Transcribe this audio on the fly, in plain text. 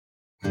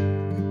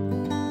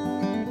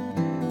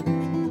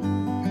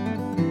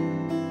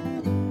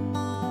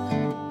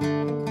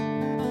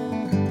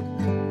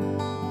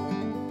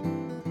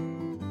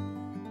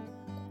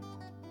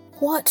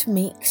What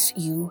makes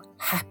you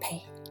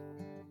happy?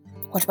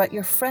 What about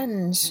your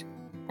friends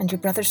and your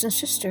brothers and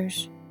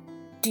sisters?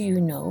 Do you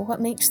know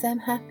what makes them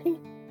happy?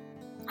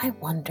 I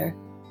wonder.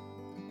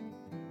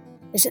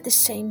 Is it the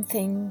same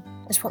thing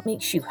as what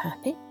makes you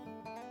happy?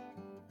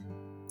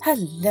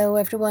 Hello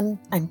everyone,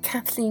 I'm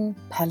Kathleen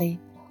Pelly.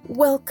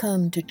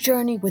 Welcome to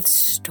Journey with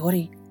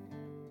Story.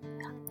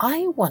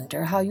 I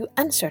wonder how you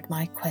answered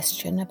my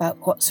question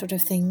about what sort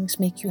of things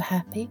make you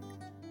happy.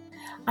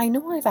 I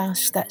know I've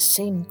asked that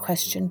same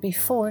question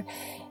before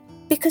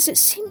because it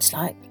seems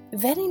like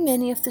very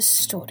many of the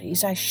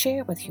stories I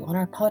share with you on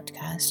our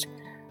podcast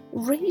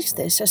raise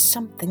this as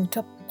something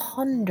to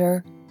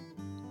ponder.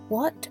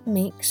 What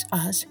makes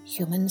us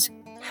humans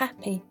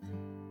happy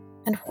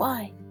and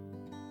why?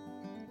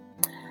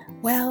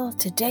 Well,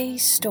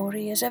 today's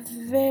story is a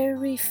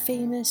very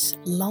famous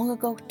long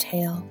ago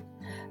tale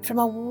from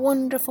a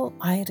wonderful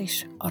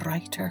Irish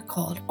writer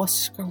called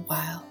Oscar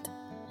Wilde,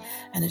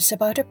 and it's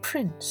about a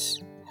prince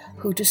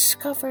who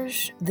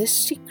discovers this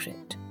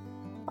secret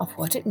of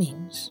what it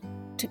means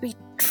to be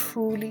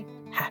truly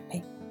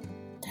happy.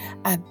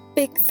 A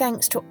big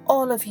thanks to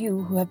all of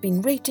you who have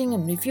been rating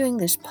and reviewing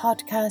this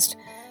podcast,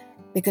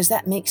 because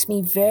that makes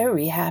me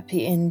very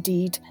happy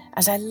indeed,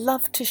 as I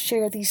love to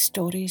share these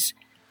stories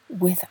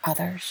with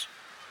others.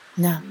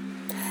 Now,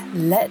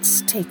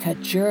 let's take a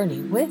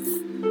journey with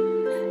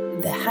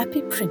The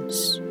Happy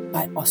Prince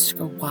by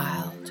Oscar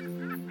Wilde.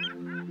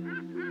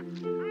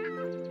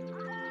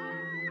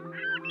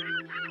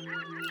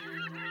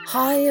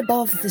 High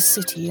above the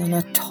city on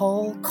a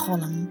tall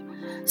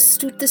column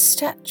stood the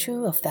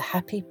statue of the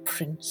Happy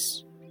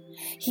Prince.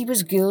 He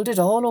was gilded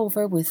all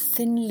over with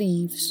thin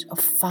leaves of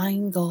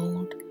fine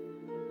gold.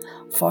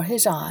 For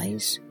his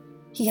eyes,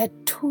 he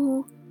had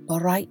 2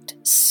 bright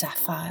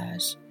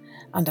sapphires,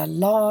 and a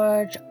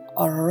large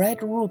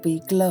red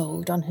ruby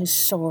glowed on his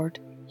sword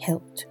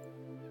hilt.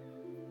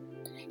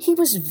 He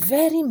was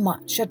very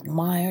much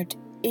admired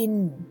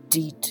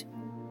indeed.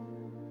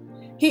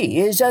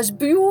 "He is as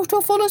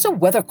beautiful as a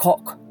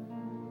weathercock,"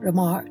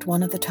 remarked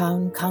one of the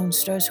town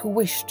councillors, who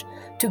wished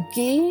to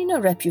gain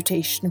a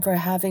reputation for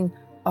having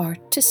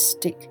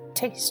artistic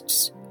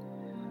tastes.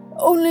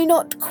 "Only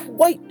not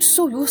quite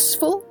so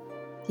useful,"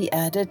 he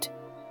added,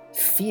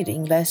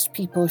 fearing lest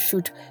people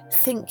should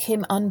think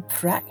him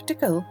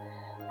unpractical,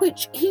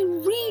 which he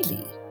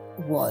really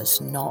was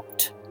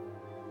not.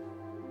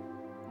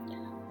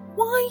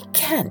 "Why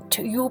can't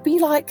you be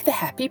like the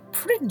Happy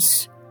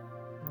Prince?"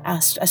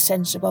 asked a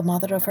sensible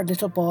mother of her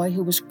little boy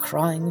who was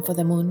crying for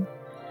the moon.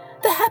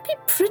 "The Happy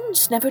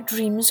Prince never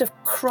dreams of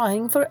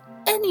crying for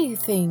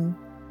anything."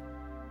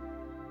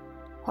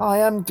 "I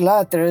am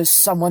glad there is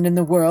someone in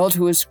the world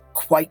who is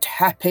quite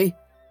happy,"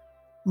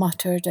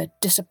 muttered a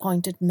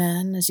disappointed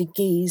man as he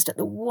gazed at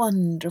the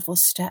wonderful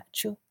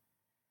statue.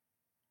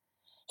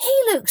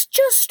 "He looks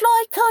just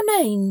like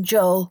an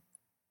angel,"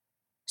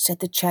 said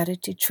the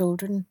charity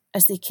children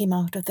as they came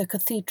out of the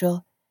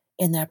cathedral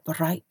in their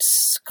bright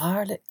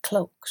scarlet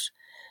cloaks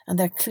and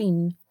their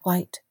clean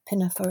white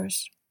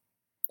pinafores.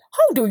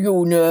 "How do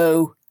you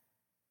know?"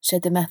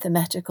 said the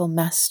mathematical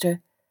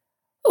master.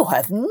 "You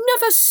have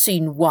never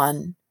seen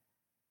one."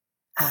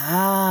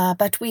 "Ah,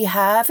 but we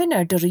have in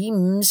our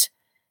dreams,"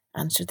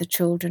 answered the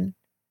children.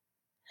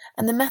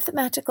 And the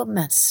mathematical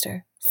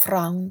master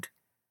frowned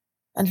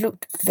and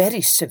looked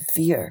very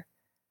severe,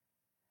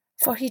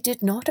 for he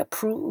did not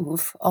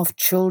approve of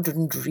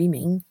children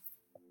dreaming.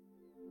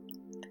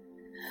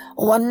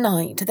 One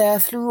night there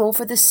flew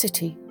over the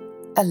city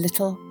a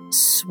little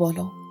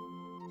swallow.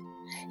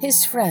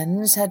 His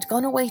friends had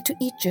gone away to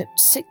Egypt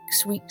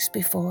 6 weeks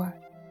before,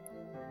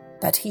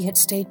 but he had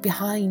stayed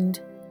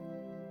behind,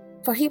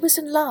 for he was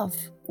in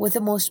love with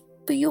the most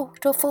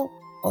beautiful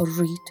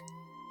reed.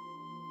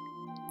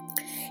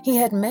 He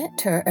had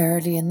met her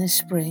early in the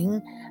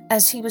spring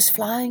as he was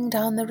flying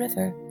down the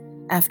river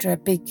after a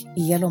big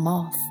yellow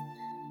moth,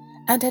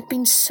 and had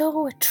been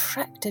so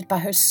attracted by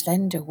her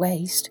slender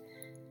waist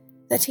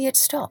that he had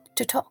stopped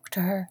to talk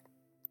to her.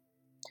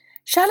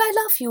 "Shall I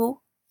love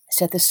you?"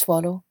 said the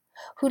swallow,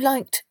 who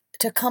liked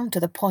to come to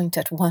the point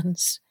at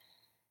once,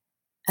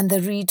 and the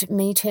reed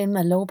made him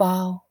a low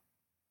bow.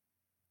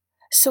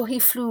 So he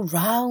flew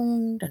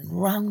round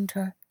and round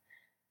her,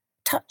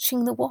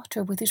 touching the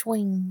water with his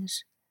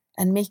wings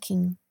and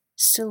making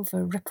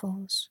silver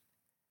ripples.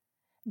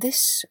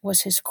 This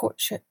was his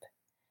courtship,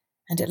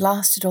 and it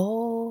lasted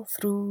all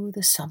through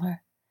the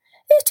summer.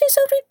 "It is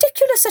a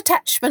ridiculous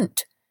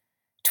attachment,"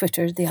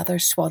 twittered the other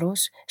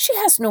swallows. "She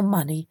has no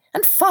money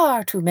and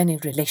far too many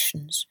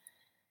relations."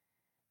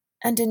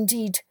 And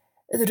indeed,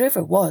 the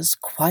river was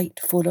quite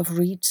full of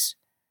reeds.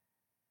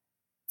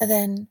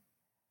 Then,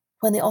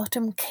 when the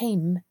autumn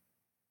came,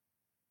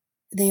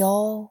 they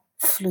all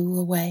flew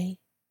away.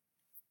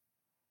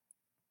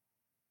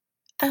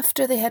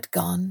 After they had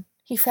gone,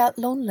 he felt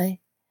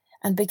lonely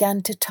and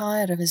began to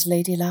tire of his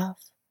lady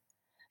love.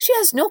 "She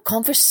has no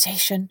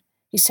conversation,"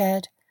 he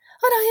said,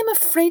 "and I am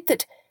afraid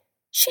that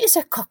she is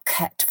a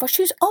coquette, for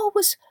she is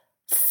always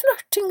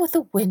flirting with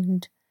the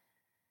wind."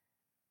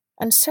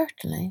 And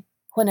certainly,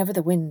 whenever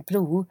the wind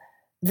blew,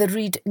 The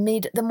reed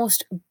made the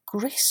most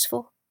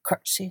graceful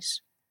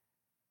curtsies.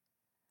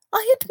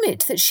 "I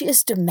admit that she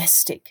is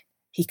domestic,"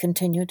 he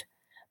continued,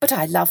 "but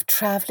I love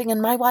travelling,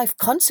 and my wife,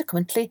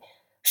 consequently,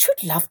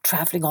 should love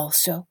travelling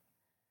also.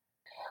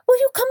 Will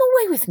you come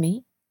away with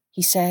me?"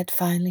 he said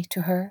finally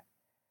to her.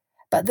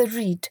 But the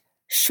reed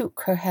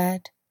shook her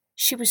head.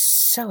 She was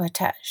so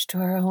attached to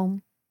her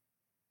home.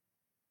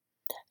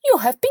 "You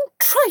have been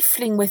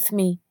trifling with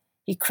me,"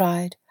 he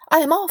cried. "I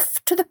am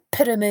off to the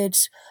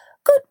pyramids.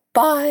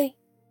 Goodbye."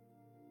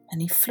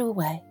 And he flew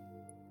away.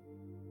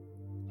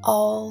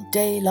 All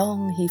day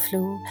long he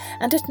flew,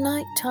 and at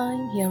night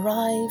time he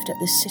arrived at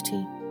the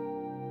city.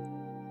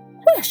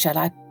 "Where shall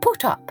I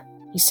put up?"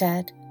 he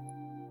said.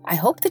 "I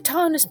hope the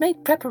town has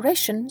made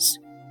preparations."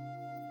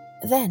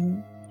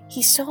 Then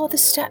he saw the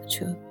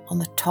statue on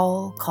the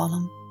tall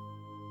column.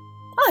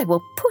 "I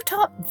will put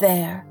up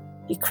there,"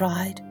 he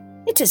cried.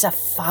 "It is a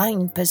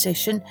fine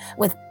position,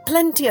 with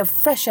plenty of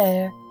fresh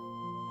air."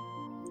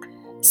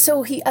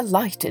 So he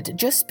alighted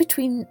just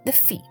between the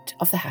feet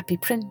of the happy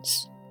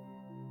prince.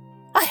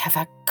 "I have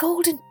a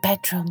golden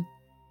bedroom,"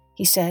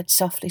 he said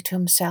softly to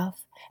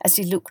himself as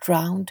he looked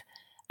round,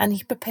 and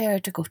he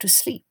prepared to go to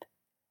sleep.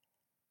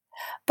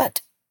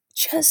 But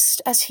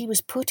just as he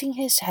was putting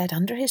his head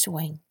under his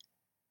wing,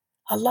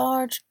 a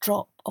large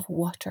drop of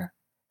water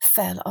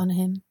fell on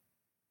him.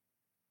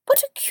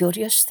 "What a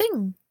curious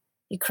thing!"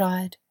 he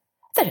cried.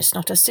 "There is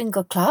not a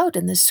single cloud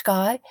in the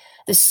sky.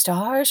 The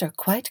stars are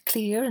quite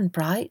clear and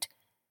bright,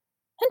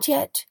 and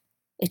yet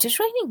it is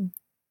raining.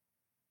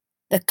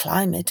 The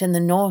climate in the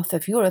north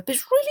of Europe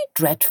is really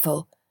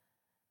dreadful.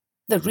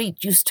 The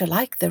reed used to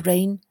like the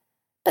rain,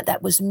 but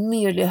that was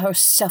merely her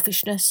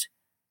selfishness."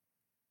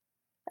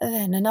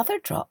 Then another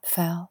drop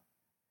fell.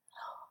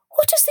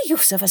 "What is the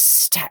use of a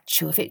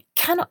statue if it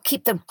cannot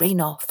keep the rain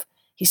off?"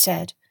 he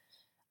said.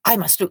 "I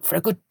must look for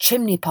a good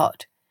chimney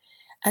pot."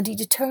 And he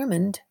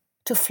determined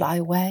to fly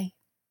away.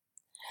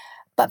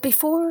 But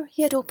before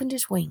he had opened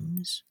his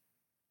wings,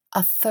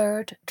 a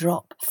third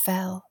drop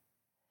fell,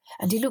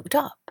 and he looked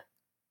up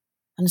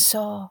and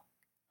saw.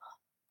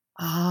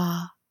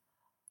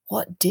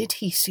 What did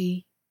he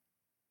see?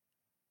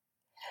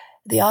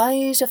 The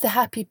eyes of the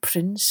happy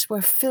prince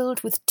were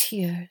filled with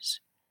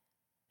tears,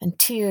 and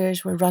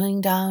tears were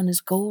running down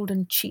his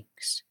golden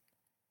cheeks.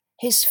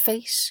 His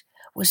face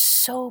was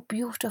so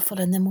beautiful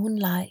in the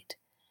moonlight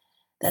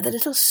that the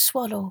little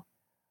swallow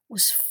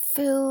was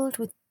filled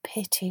with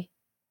pity.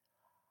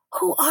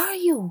 "Who are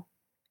you?"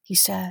 he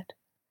said.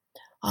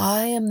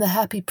 "I am the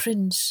happy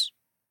prince."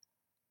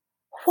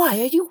 "Why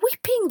are you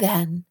weeping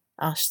then?"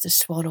 asked the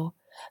swallow.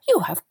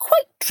 "You have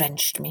quite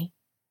drenched me."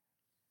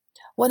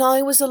 "When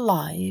I was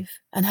alive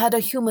and had a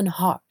human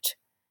heart,"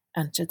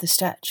 answered the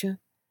statue,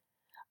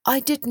 "I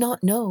did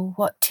not know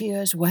what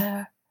tears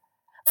were,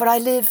 for I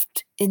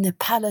lived in the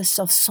palace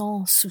of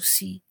Sans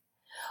Souci,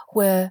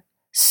 where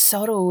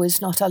sorrow is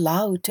not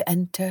allowed to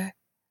enter.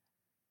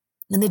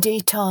 In the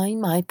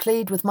daytime I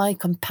played with my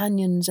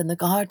companions in the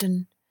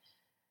garden,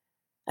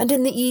 and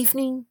in the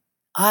evening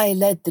I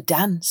led the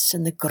dance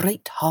in the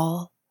great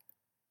hall.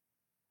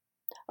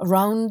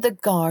 Around the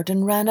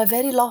garden ran a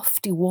very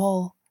lofty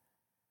wall,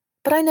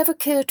 but I never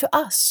cared to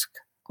ask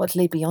what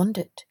lay beyond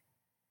it.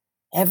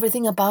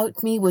 Everything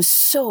about me was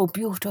so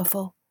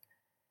beautiful.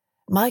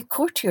 My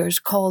courtiers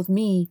called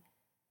me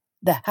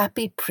the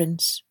happy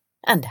prince,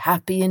 and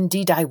happy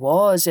indeed I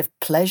was, if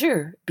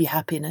pleasure be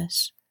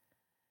happiness.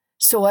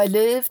 So I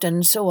lived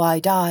and so I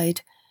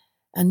died,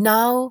 and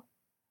now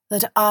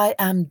that I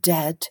am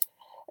dead,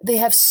 they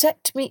have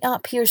set me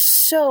up here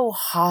so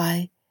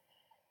high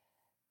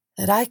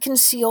that I can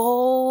see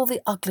all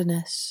the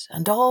ugliness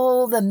and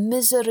all the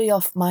misery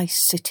of my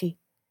city.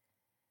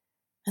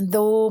 And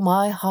though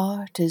my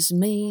heart is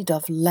made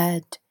of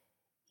lead,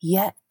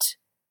 yet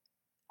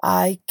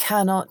I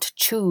cannot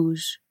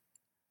choose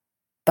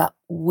but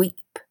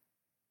weep."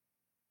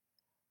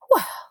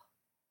 "Well,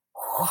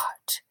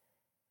 what?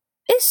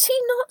 Is he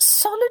not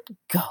solid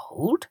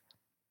gold?"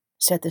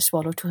 said the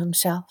swallow to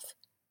himself.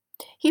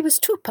 He was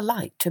too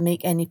polite to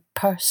make any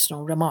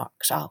personal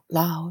remarks out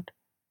loud.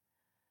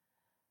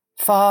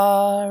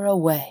 "Far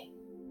away,"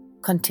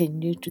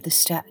 continued the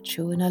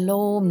statue in a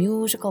low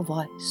musical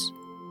voice,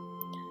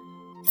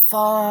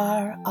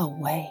 "far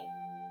away,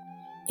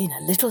 in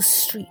a little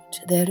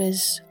street there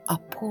is a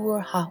poor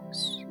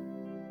house.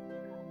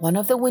 One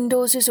of the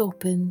windows is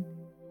open,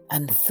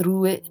 and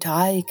through it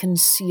I can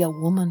see a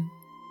woman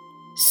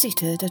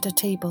seated at a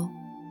table.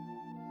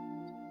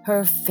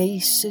 Her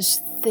face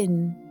is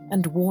thin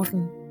and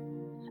worn,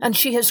 and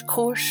she has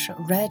coarse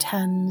red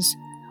hands,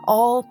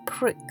 all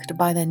pricked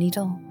by the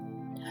needle,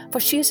 for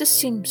she is a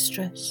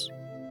seamstress.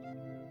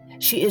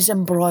 She is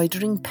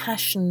embroidering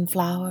passion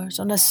flowers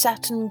on a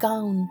satin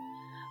gown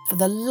for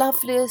the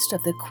loveliest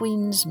of the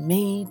Queen's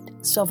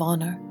maids of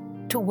honour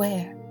to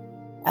wear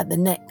at the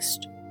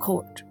next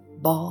court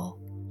ball.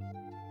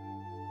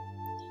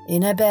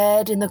 In a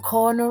bed in the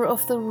corner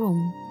of the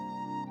room,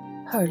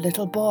 her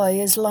little boy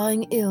is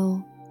lying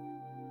ill.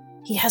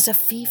 He has a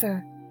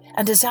fever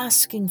and is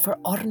asking for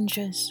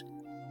oranges.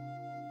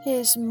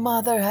 His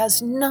mother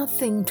has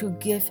nothing to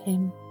give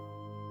him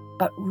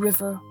but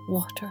river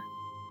water,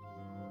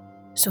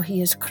 so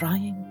he is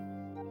crying.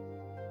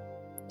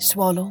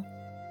 Swallow,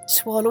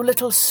 swallow,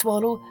 little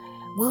swallow,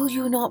 will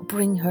you not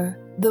bring her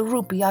the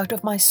ruby out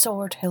of my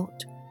sword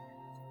hilt?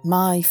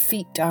 My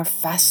feet are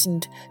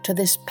fastened to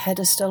this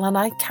pedestal, and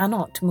I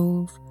cannot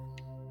move.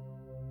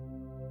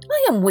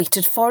 I am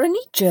waited for in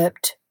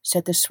Egypt,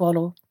 said the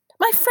swallow.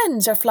 My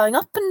friends are flying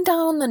up and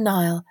down the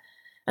Nile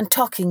and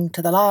talking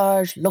to the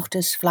large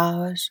lotus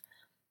flowers.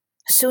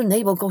 Soon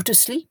they will go to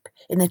sleep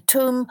in the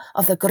tomb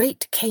of the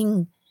great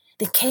king.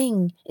 The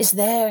king is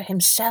there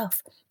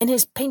himself in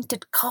his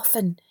painted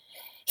coffin.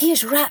 He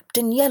is wrapped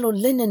in yellow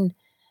linen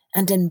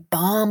and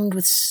embalmed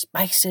with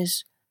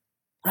spices.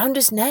 Round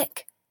his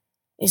neck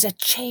is a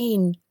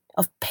chain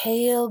of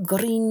pale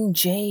green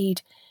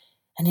jade,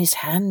 and his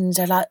hands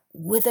are like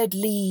withered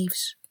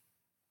leaves.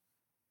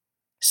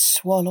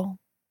 Swallow,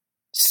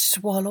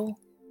 swallow,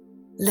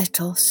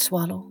 little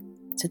swallow,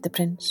 said the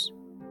prince,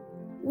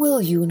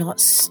 will you not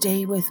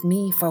stay with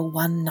me for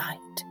one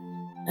night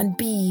and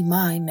be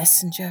my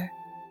messenger?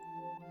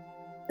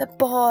 The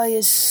boy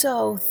is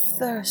so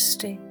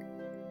thirsty,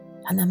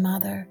 and the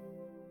mother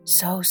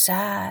so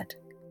sad.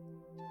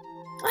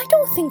 I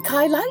don't think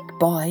I like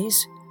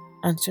boys,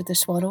 answered the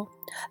swallow.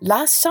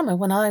 Last summer,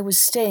 when I was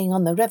staying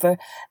on the river,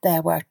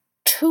 there were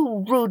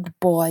 2 rude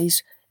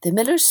boys, the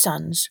miller's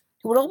sons,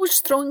 who were always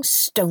throwing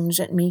stones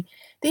at me.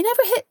 They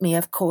never hit me,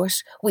 of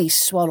course. We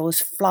swallows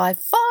fly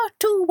far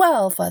too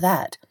well for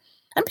that.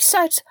 And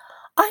besides,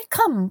 I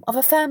come of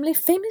a family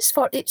famous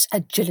for its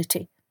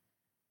agility.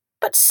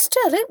 But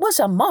still it was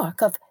a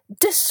mark of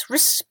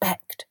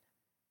disrespect.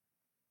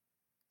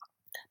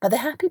 But the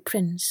happy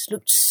prince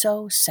looked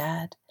so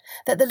sad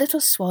that the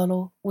little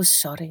swallow was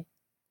sorry.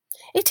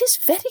 It is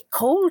very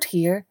cold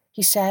here,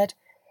 he said,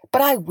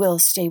 but I will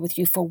stay with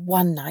you for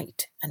one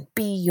night and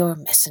be your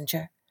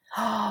messenger.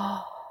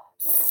 Ah,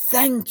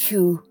 thank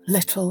you,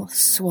 little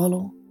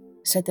swallow,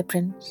 said the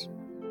prince.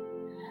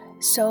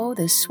 So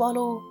the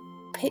swallow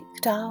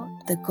picked out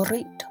the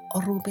great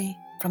ruby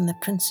from the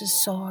prince's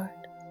sword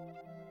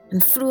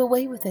and flew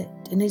away with it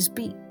in his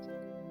beak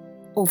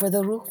over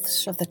the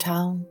roofs of the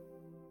town.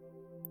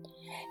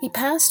 He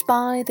passed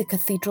by the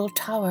cathedral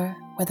tower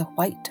where the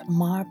white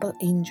marble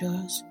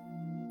angels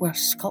were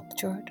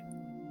sculptured.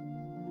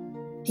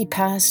 He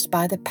passed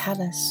by the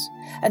palace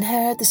and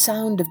heard the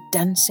sound of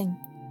dancing.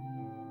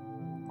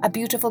 A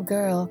beautiful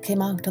girl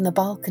came out on the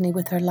balcony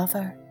with her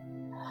lover.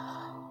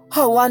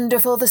 How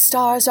wonderful the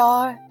stars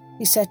are,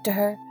 he said to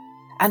her,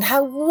 and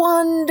how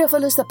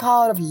wonderful is the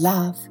power of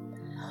love.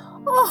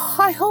 Oh,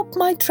 I hope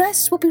my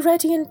dress will be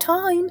ready in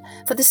time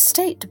for the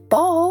state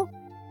ball,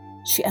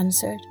 she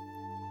answered.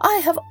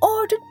 I have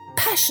ordered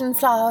passion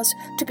flowers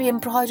to be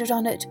embroidered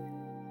on it,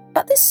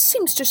 but the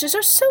seamstresses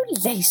are so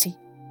lazy.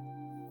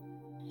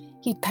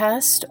 He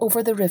passed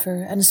over the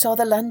river and saw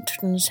the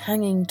lanterns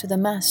hanging to the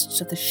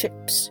masts of the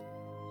ships.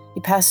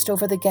 He passed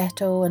over the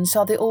ghetto and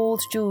saw the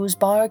old Jews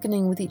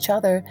bargaining with each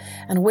other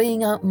and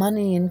weighing out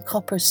money in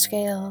copper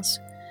scales.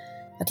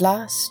 At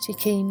last he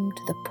came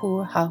to the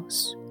poor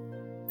house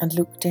and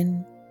looked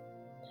in.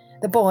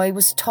 The boy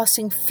was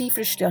tossing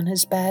feverishly on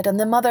his bed, and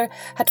the mother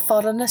had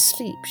fallen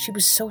asleep. She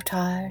was so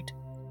tired.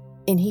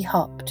 In he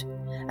hopped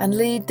and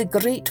laid the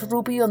great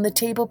ruby on the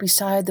table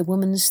beside the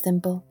woman's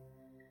thimble.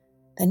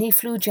 Then he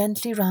flew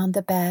gently round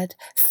the bed,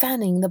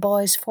 fanning the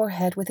boy's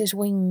forehead with his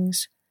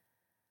wings.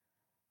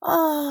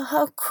 Ah,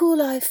 how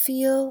cool I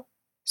feel,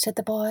 said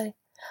the boy.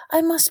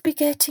 I must be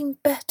getting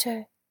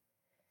better.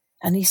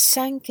 And he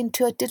sank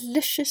into a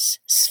delicious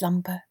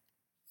slumber.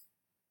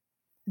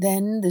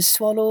 Then the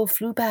swallow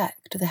flew back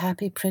to the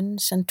happy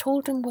prince and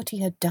told him what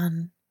he had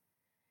done.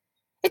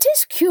 It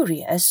is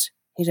curious,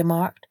 he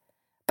remarked,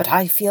 but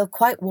I feel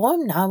quite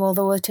warm now,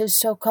 although it is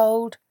so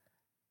cold.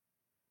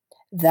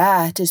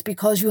 That is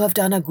because you have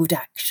done a good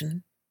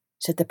action,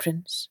 said the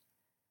prince.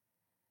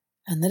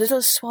 And the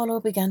little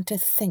swallow began to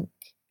think,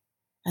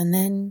 and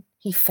then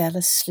he fell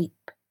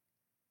asleep.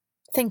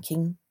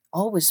 Thinking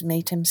always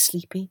made him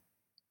sleepy.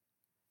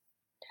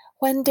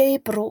 When day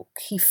broke,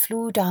 he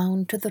flew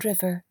down to the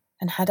river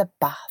and had a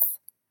bath.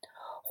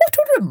 What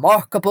a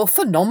remarkable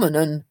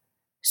phenomenon,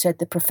 said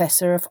the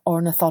professor of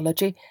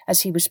ornithology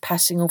as he was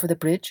passing over the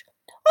bridge.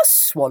 A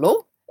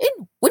swallow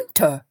in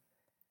winter.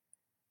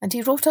 And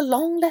he wrote a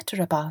long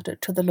letter about it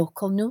to the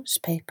local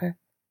newspaper.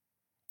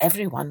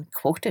 Everyone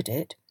quoted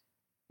it.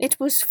 It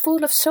was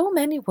full of so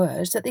many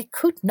words that they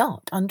could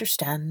not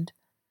understand.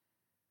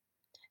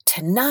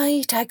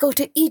 Tonight I go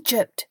to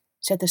Egypt,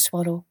 said the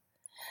swallow,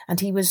 and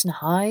he was in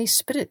high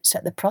spirits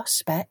at the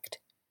prospect.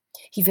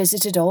 He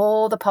visited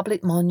all the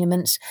public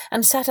monuments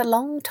and sat a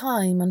long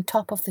time on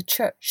top of the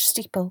church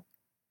steeple.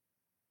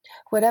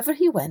 Wherever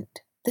he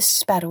went, the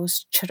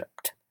sparrows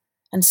chirruped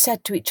and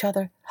said to each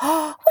other,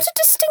 "Ah, what a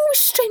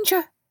distinguished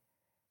stranger!"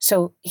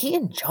 So he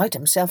enjoyed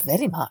himself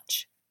very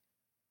much.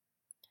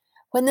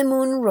 When the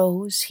moon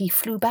rose, he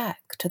flew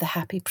back to the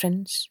happy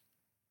prince.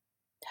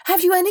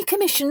 "Have you any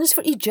commissions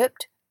for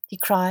Egypt?" he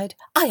cried.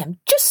 "I am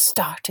just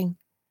starting."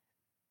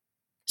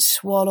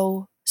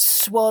 Swallow,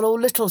 "Swallow,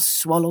 little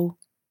swallow,"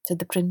 said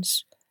the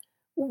prince,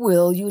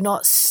 "will you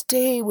not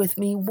stay with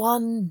me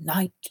one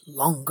night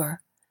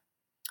longer?"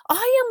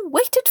 "I am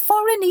waited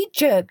for in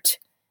Egypt,"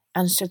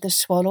 answered the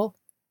swallow.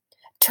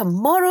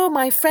 "Tomorrow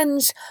my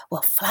friends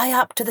will fly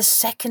up to the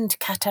second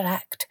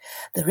cataract.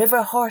 The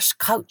river horse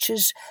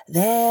couches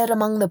there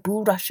among the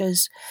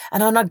bulrushes,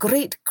 and on a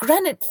great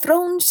granite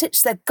throne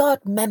sits the god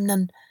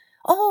Memnon.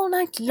 All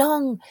night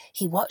long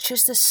he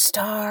watches the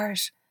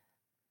stars,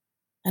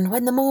 and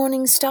when the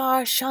morning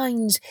star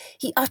shines,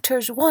 he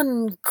utters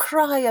one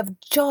cry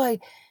of joy,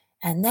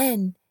 and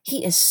then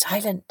he is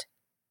silent.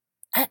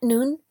 At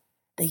noon,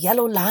 the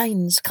yellow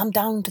lions come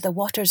down to the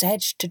water's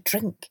edge to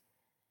drink.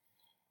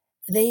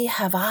 They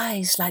have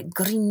eyes like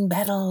green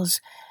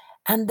beryls,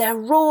 and their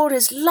roar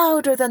is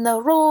louder than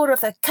the roar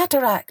of the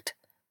cataract."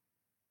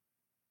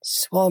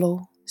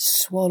 "Swallow,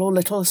 swallow,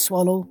 little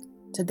swallow,"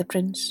 said the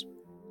prince.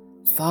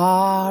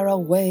 "Far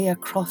away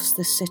across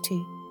the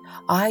city,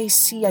 I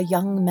see a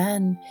young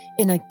man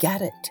in a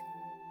garret.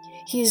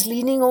 He is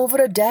leaning over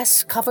a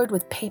desk covered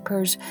with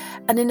papers,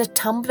 and in a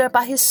tumbler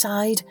by his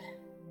side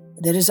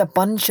there is a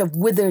bunch of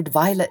withered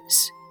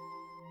violets.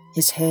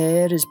 His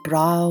hair is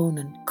brown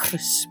and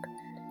crisp,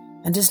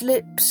 and his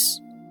lips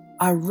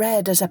are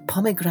red as a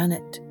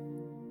pomegranate,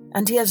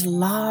 and he has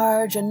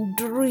large and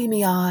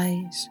dreamy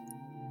eyes.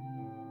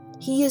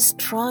 He is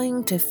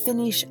trying to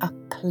finish a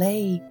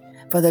play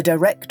for the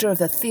director of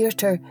the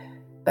theatre,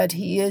 but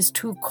he is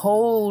too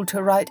cold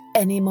to write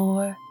any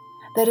more.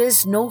 There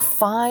is no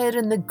fire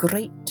in the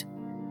grate,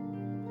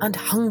 and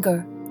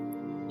hunger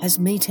has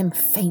made him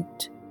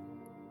faint."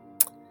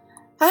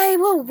 "I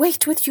will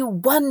wait with you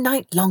one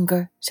night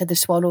longer," said the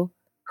swallow,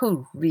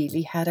 who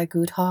really had a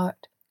good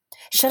heart.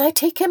 "Shall I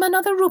take him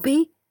another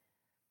ruby?"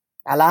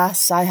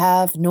 "Alas, I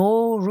have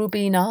no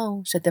ruby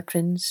now," said the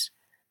prince.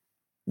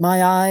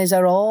 "My eyes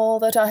are all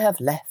that I have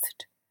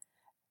left.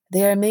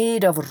 They are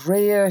made of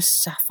rare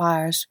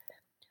sapphires,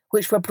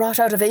 which were brought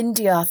out of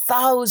India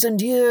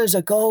 1,000 years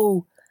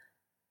ago.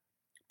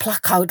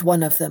 Pluck out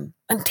one of them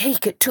and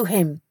take it to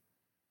him.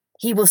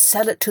 He will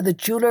sell it to the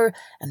jeweller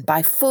and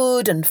buy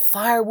food and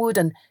firewood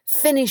and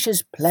finish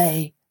his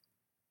play."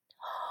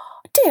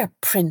 "Dear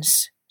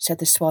prince," said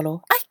the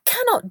swallow, "I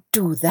cannot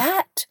do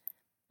that,"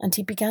 and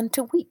he began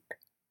to weep.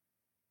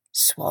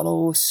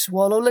 "Swallow,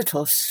 swallow,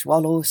 little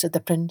swallow," said the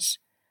prince.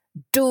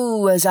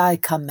 "Do as I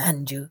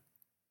command you."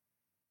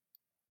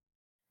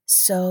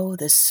 So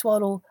the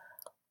swallow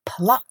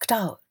plucked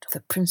out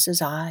the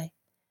prince's eye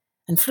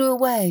and flew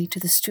away to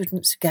the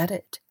student's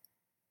garret.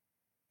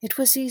 It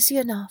was easy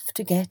enough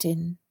to get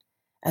in,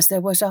 as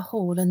there was a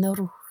hole in the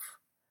roof.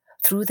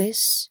 Through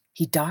this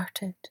he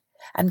darted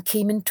and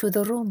came into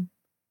the room.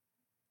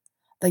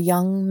 The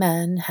young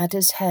man had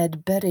his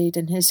head buried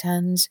in his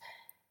hands,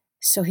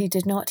 so he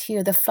did not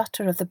hear the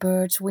flutter of the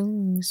bird's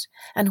wings,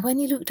 and when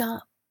he looked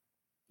up,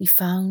 he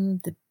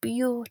found the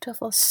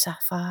beautiful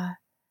sapphire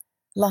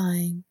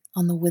lying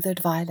on the withered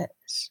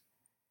violets.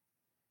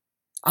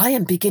 "I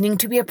am beginning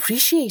to be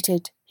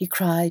appreciated," he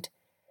cried.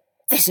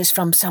 "This is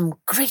from some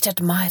great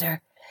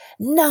admirer.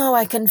 Now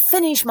I can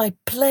finish my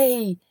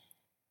play."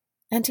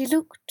 And he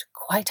looked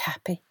quite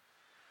happy.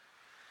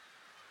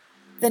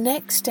 The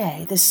next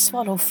day the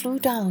swallow flew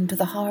down to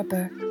the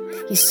harbour.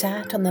 He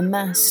sat on the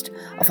mast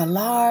of a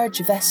large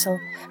vessel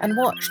and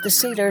watched the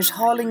sailors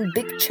hauling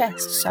big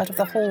chests out of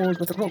the hold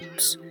with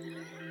ropes.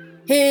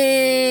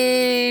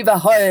 "Heave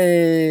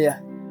ahoy!"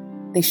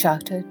 they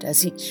shouted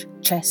as each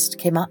chest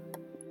came up.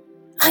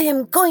 "I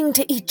am going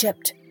to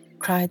Egypt,"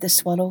 cried the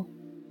swallow.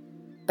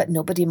 But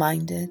nobody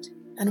minded,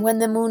 and when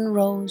the moon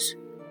rose,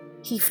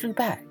 he flew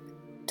back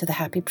to the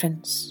happy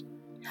prince.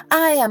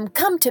 "I am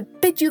come to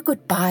bid you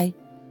goodbye,"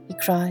 he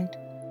cried.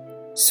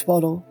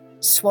 "Swallow,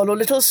 swallow,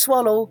 little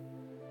swallow,"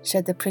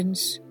 said the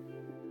prince.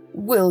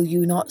 "Will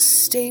you not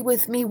stay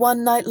with me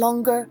one night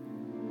longer?"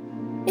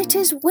 "It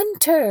is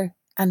winter,"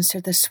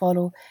 answered the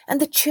swallow,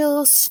 "and the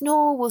chill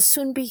snow will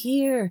soon be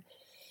here.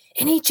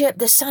 In Egypt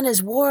the sun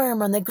is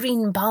warm on the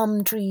green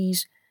palm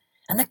trees,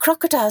 and the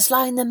crocodiles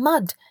lie in the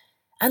mud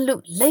and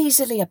look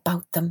lazily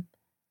about them.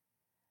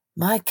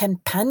 My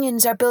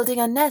companions are building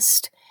a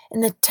nest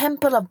in the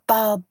temple of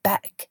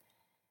Baalbek,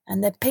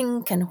 and the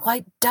pink and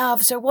white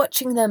doves are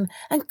watching them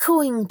and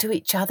cooing to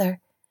each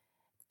other.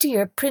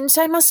 Dear prince,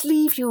 I must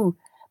leave you,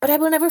 but I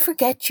will never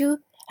forget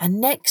you, and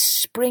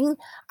next spring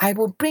I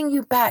will bring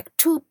you back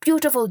 2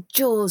 beautiful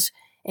jewels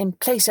in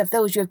place of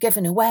those you have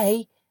given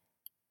away.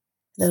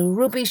 The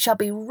ruby shall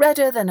be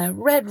redder than a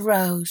red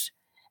rose,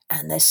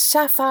 and the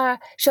sapphire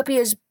shall be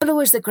as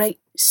blue as the great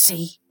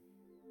sea."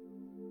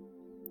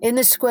 "In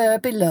the square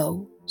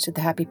below," said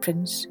the happy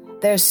prince,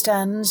 "there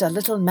stands a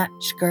little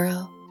match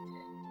girl.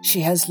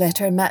 She has let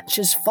her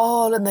matches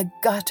fall in the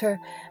gutter,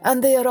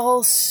 and they are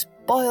all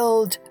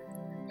spoiled.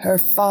 Her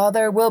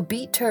father will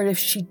beat her if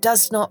she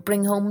does not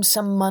bring home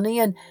some money,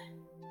 and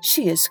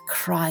she is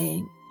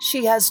crying.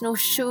 She has no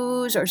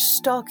shoes or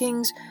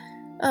stockings,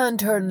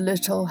 and her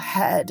little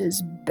head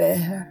is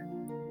bare.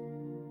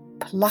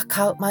 Pluck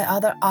out my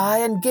other eye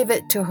and give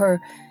it to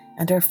her,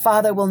 and her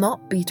father will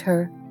not beat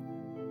her."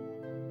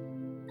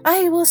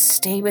 "I will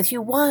stay with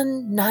you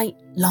 1 night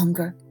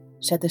longer,"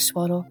 said the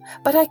swallow,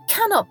 "but I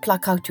cannot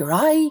pluck out your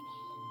eye.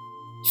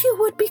 You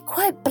would be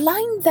quite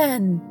blind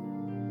then."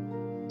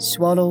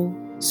 "Swallow,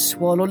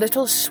 swallow,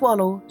 little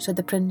swallow," said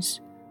the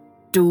prince,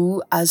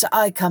 "do as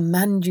I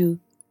command you."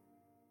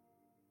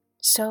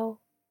 So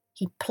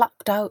he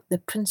plucked out the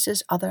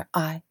prince's other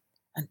eye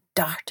and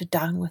darted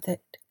down with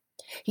it.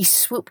 He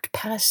swooped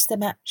past the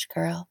match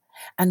girl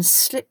and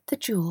slipped the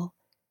jewel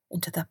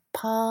into the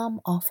palm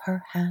of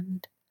her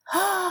hand.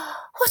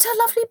 "Ah, what a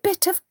lovely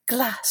bit of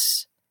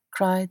glass!"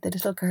 cried the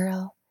little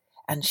girl,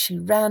 and she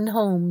ran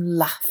home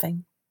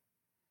laughing.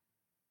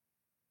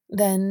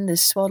 Then the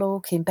swallow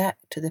came back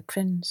to the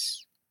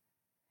prince.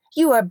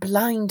 "You are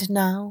blind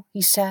now,"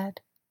 he said,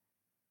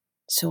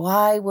 "so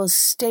I will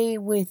stay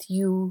with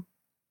you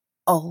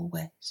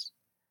always."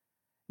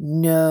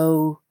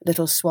 "No,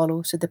 little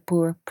swallow," said the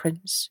poor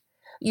prince,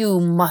 "you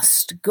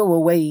must go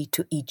away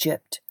to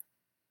Egypt."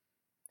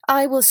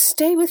 "I will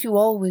stay with you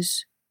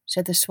always,"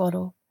 said the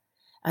swallow,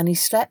 and he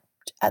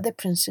slept at the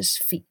prince's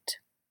feet.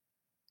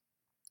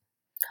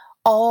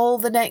 All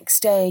the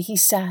next day he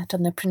sat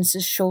on the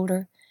prince's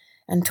shoulder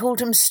and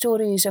told him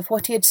stories of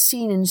what he had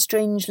seen in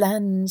strange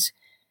lands.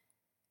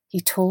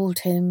 He told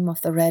him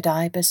of the red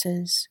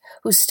ibises,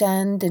 who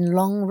stand in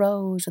long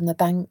rows on the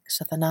banks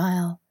of the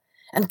Nile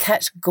and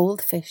catch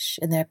goldfish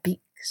in their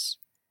beaks,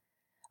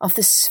 of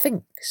the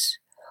Sphinx,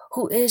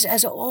 who is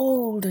as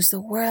old as the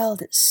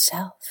world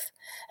itself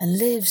and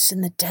lives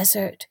in the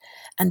desert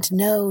and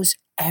knows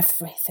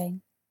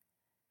everything,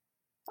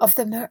 of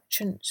the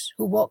merchants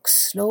who walk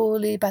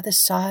slowly by the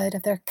side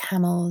of their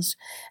camels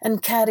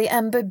and carry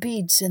amber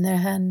beads in their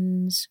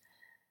hands,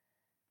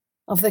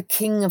 of the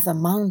king of the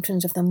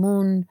mountains of the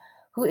moon,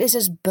 who is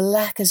as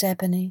black as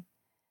ebony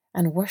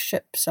and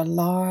worships a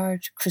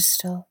large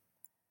crystal,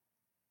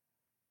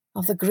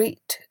 of the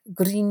great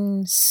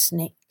green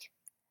snake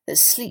that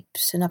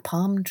sleeps in a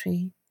palm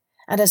tree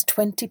and has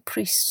 20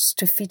 priests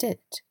to feed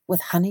it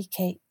with honey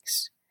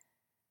cakes,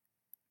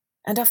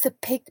 and of the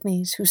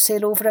pygmies who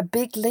sail over a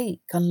big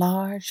lake on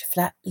large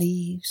flat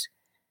leaves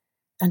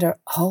and are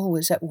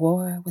always at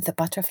war with the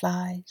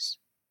butterflies.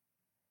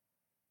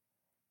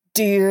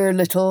 "Dear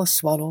little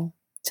swallow,"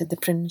 said the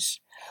prince,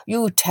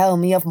 "you tell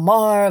me of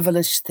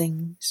marvellous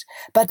things,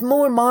 but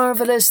more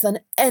marvellous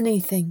than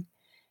anything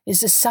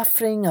is the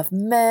suffering of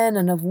men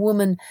and of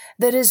women.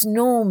 There is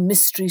no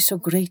mystery so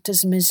great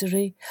as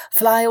misery.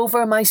 Fly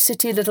over my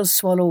city, little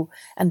swallow,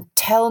 and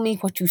tell me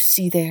what you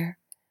see there."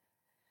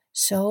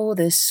 So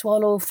the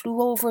swallow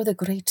flew over the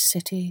great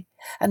city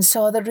and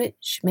saw the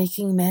rich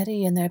making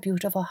merry in their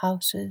beautiful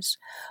houses,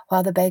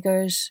 while the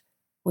beggars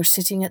were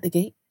sitting at the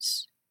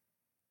gates.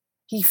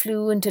 He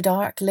flew into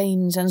dark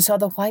lanes and saw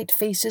the white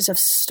faces of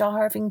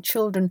starving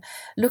children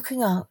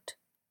looking out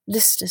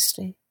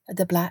listlessly at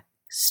the black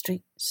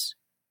streets.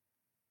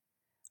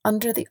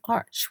 Under the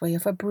archway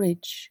of a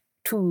bridge,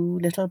 2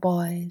 little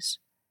boys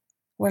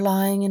were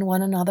lying in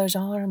one another's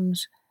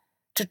arms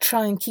to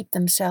try and keep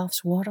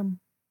themselves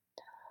warm.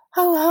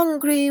 "How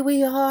hungry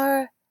we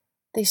are,"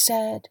 they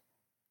said.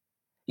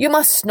 "You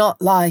must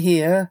not lie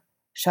here,"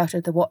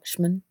 shouted the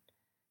watchman,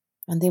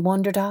 and they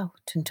wandered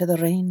out into the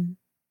rain.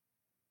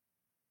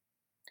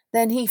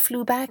 Then he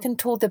flew back and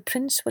told the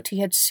prince what he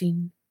had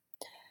seen.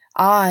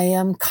 "I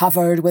am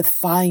covered with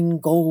fine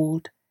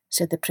gold,"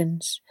 said the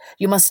prince.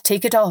 "You must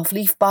take it off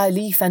leaf by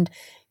leaf and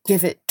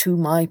give it to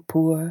my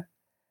poor.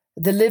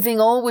 The living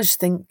always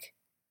think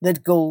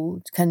that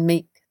gold can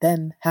make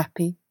them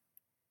happy."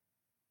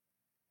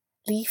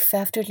 Leaf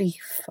after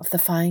leaf of the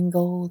fine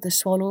gold the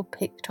swallow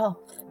picked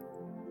off,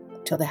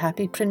 till the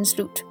happy prince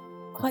looked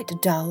quite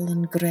dull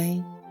and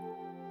grey.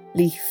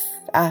 Leaf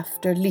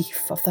after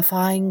leaf of the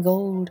fine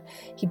gold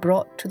he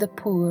brought to the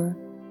poor,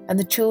 and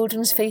the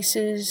children's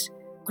faces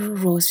grew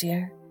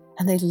rosier,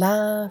 and they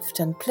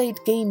laughed and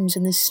played games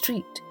in the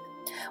street.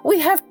 "We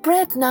have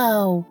bread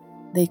now,"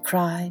 they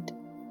cried.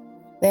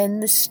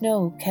 Then the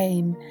snow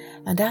came,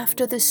 and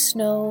after the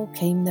snow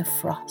came the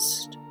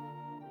frost.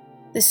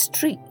 The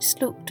streets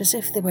looked as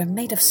if they were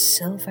made of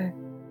silver.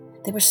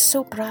 They were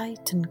so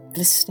bright and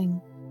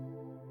glistening.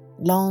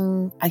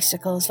 Long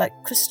icicles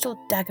like crystal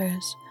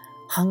daggers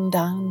hung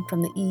down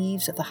from the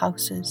eaves of the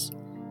houses.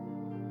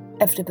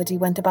 Everybody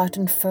went about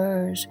in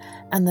furs,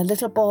 and the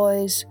little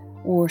boys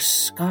wore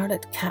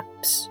scarlet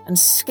caps and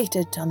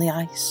skated on the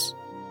ice.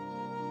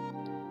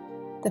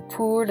 The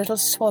poor little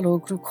swallow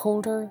grew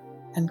colder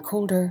and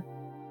colder,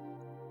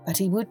 but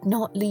he would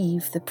not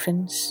leave the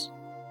prince.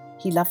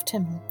 He loved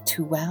him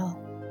too well.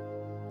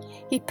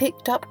 He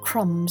picked up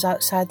crumbs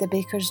outside the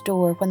baker's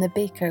door when the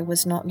baker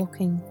was not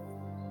looking,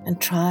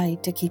 and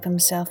tried to keep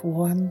himself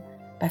warm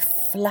by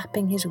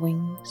flapping his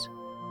wings.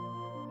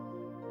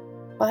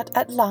 But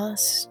at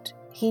last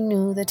he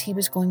knew that he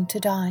was going to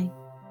die.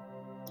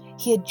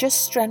 He had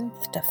just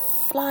strength to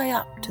fly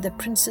up to the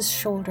prince's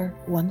shoulder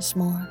once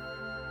more.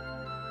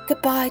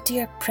 "Goodbye,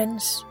 dear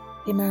prince,"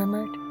 he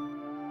murmured.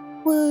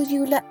 "Will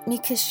you let me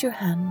kiss your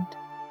hand?"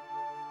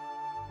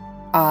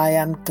 "I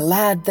am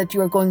glad that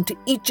you are going to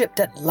Egypt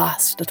at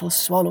last, little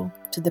swallow,"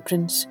 said the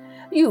prince.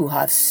 You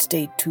have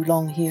stayed too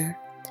long here,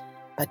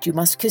 but you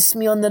must kiss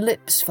me on the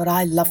lips, for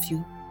I love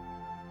you."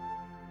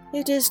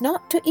 "It is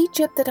not to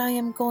Egypt that I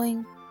am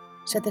going,"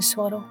 said the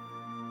swallow.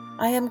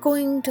 "I am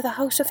going to the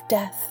house of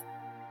death.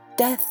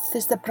 Death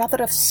is the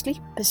brother of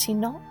sleep, is he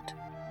not?"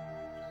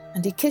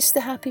 And he kissed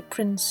the happy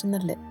prince on the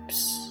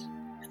lips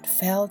and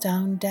fell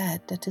down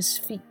dead at his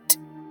feet.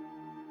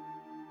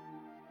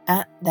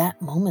 At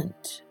that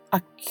moment,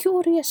 a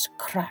curious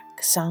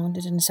crack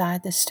sounded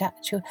inside the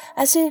statue,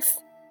 as if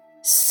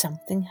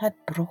something had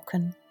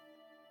broken.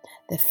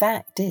 The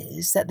fact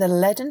is that the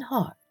leaden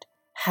heart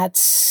had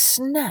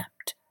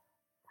snapped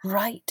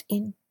right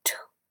in two.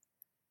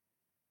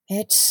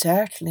 It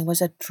certainly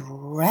was a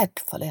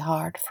dreadfully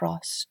hard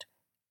frost.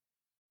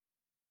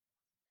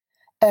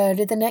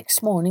 Early the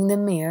next morning, the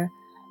mayor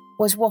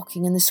was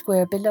walking in the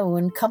square below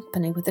in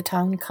company with the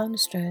town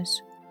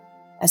councillors.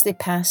 As they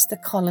passed the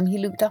column, he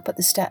looked up at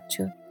the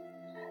statue.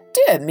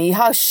 "Dear me,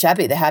 how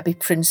shabby the happy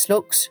prince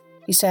looks,"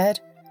 he said.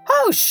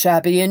 "How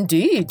shabby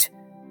indeed,"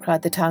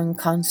 cried the town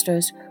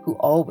councillors, who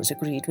always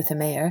agreed with the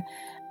mayor,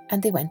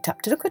 and they went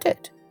up to look at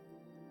it.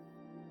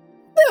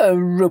 "The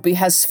ruby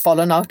has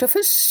fallen out of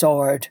his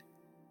sword.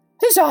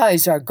 His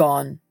eyes are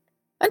gone,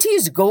 and he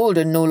is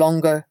golden no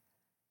longer,"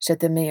 said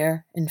the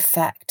mayor. "In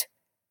fact,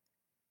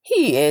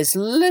 he is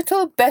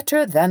little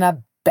better than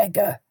a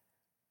beggar."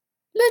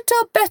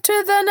 "Little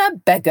better than a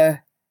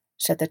beggar,"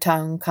 said the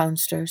town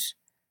councillors.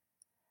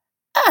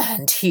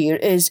 "And here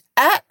is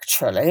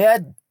actually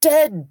a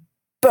dead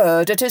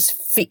bird at his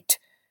feet,"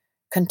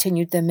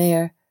 continued the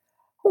mayor.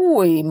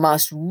 "We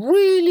must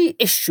really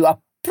issue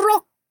a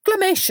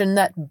proclamation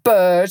that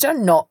birds are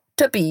not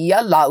to be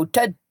allowed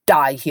to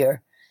die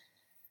here."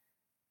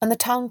 And the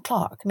town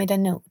clerk made a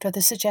note of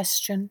the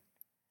suggestion.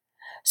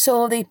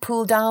 So they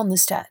pulled down the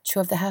statue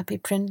of the happy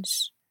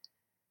prince.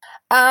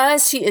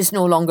 "As he is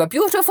no longer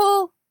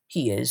beautiful,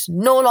 he is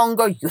no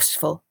longer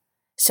useful,"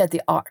 said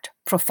the art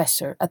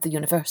professor at the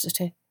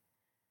university.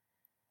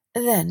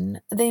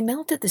 Then they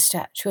melted the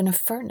statue in a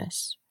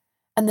furnace,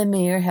 and the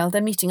mayor held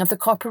a meeting of the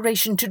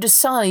corporation to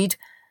decide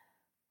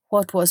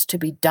what was to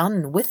be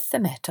done with the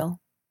metal.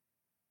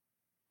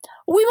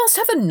 "We must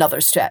have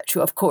another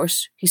statue, of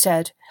course," he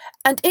said,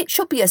 "and it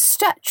shall be a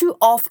statue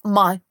of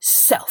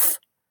myself."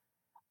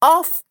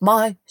 "Of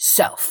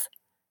myself,"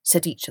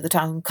 said each of the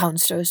town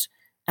councillors,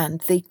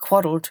 and they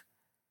quarrelled.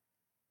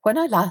 When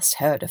I last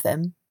heard of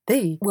them,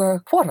 they were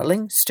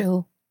quarrelling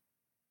still.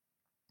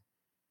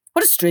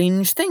 "What a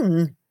strange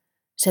thing,"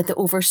 said the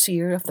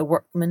overseer of the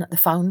workmen at the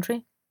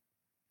foundry.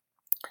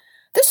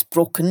 "This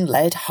broken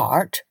lead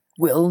heart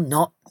will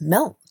not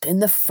melt in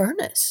the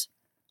furnace.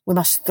 We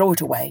must throw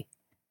it away."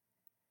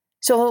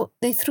 So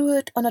they threw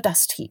it on a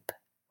dust heap,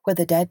 where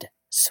the dead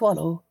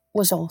swallow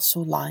was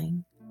also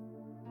lying.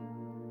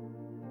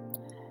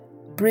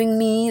 "Bring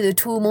me the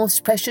two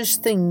most precious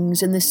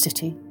things in the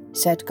city,"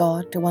 said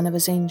God to one of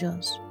his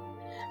angels.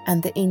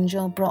 And the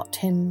angel brought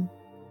him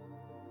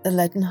the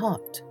leaden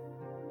heart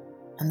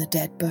and the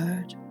dead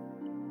bird.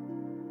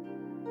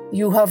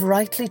 "You have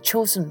rightly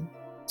chosen,"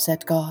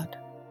 said God,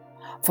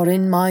 "for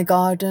in my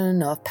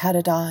garden of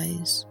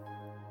paradise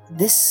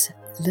this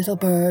little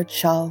bird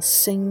shall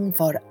sing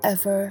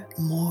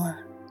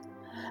forevermore,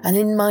 and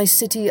in my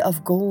city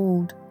of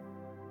gold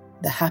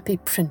the happy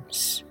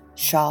prince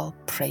shall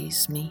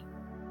praise me."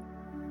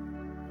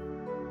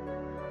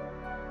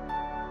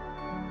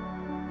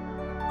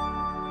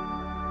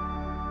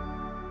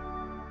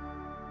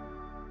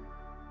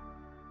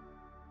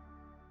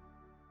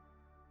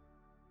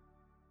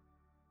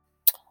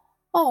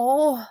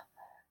 Oh,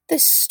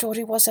 this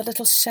story was a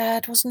little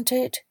sad, wasn't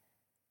it?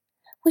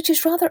 Which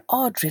is rather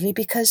odd, really,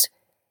 because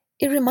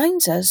it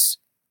reminds us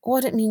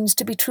what it means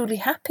to be truly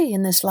happy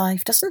in this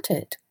life, doesn't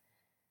it?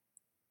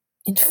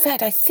 In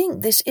fact, I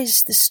think this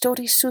is the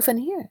story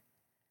souvenir.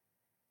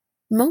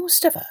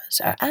 Most of us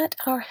are at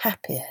our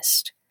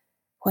happiest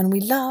when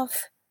we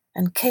love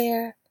and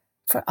care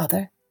for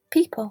other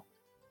people.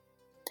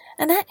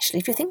 And actually,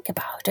 if you think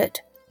about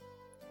it,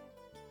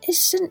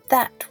 isn't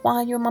that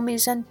why your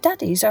mummies and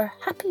daddies are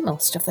happy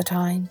most of the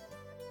time?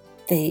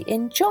 They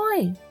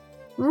enjoy,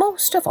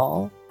 most of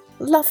all,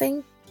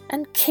 loving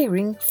and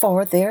caring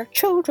for their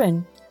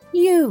children,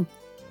 you.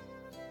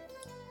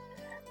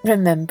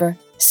 Remember,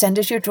 send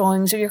us your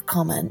drawings or your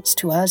comments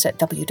to us at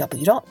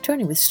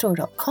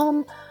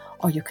www.journeywithstore.com,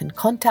 or you can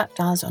contact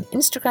us on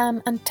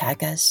Instagram and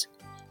tag us.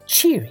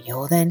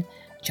 Cheerio then.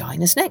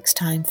 Join us next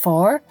time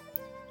for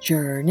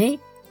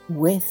Journey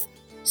with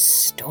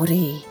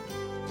Story.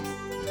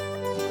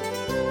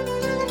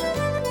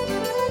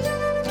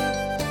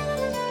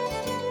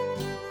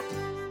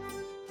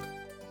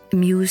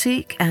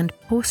 Music and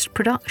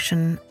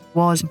post-production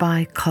was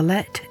by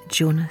Colette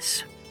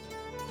Jonas.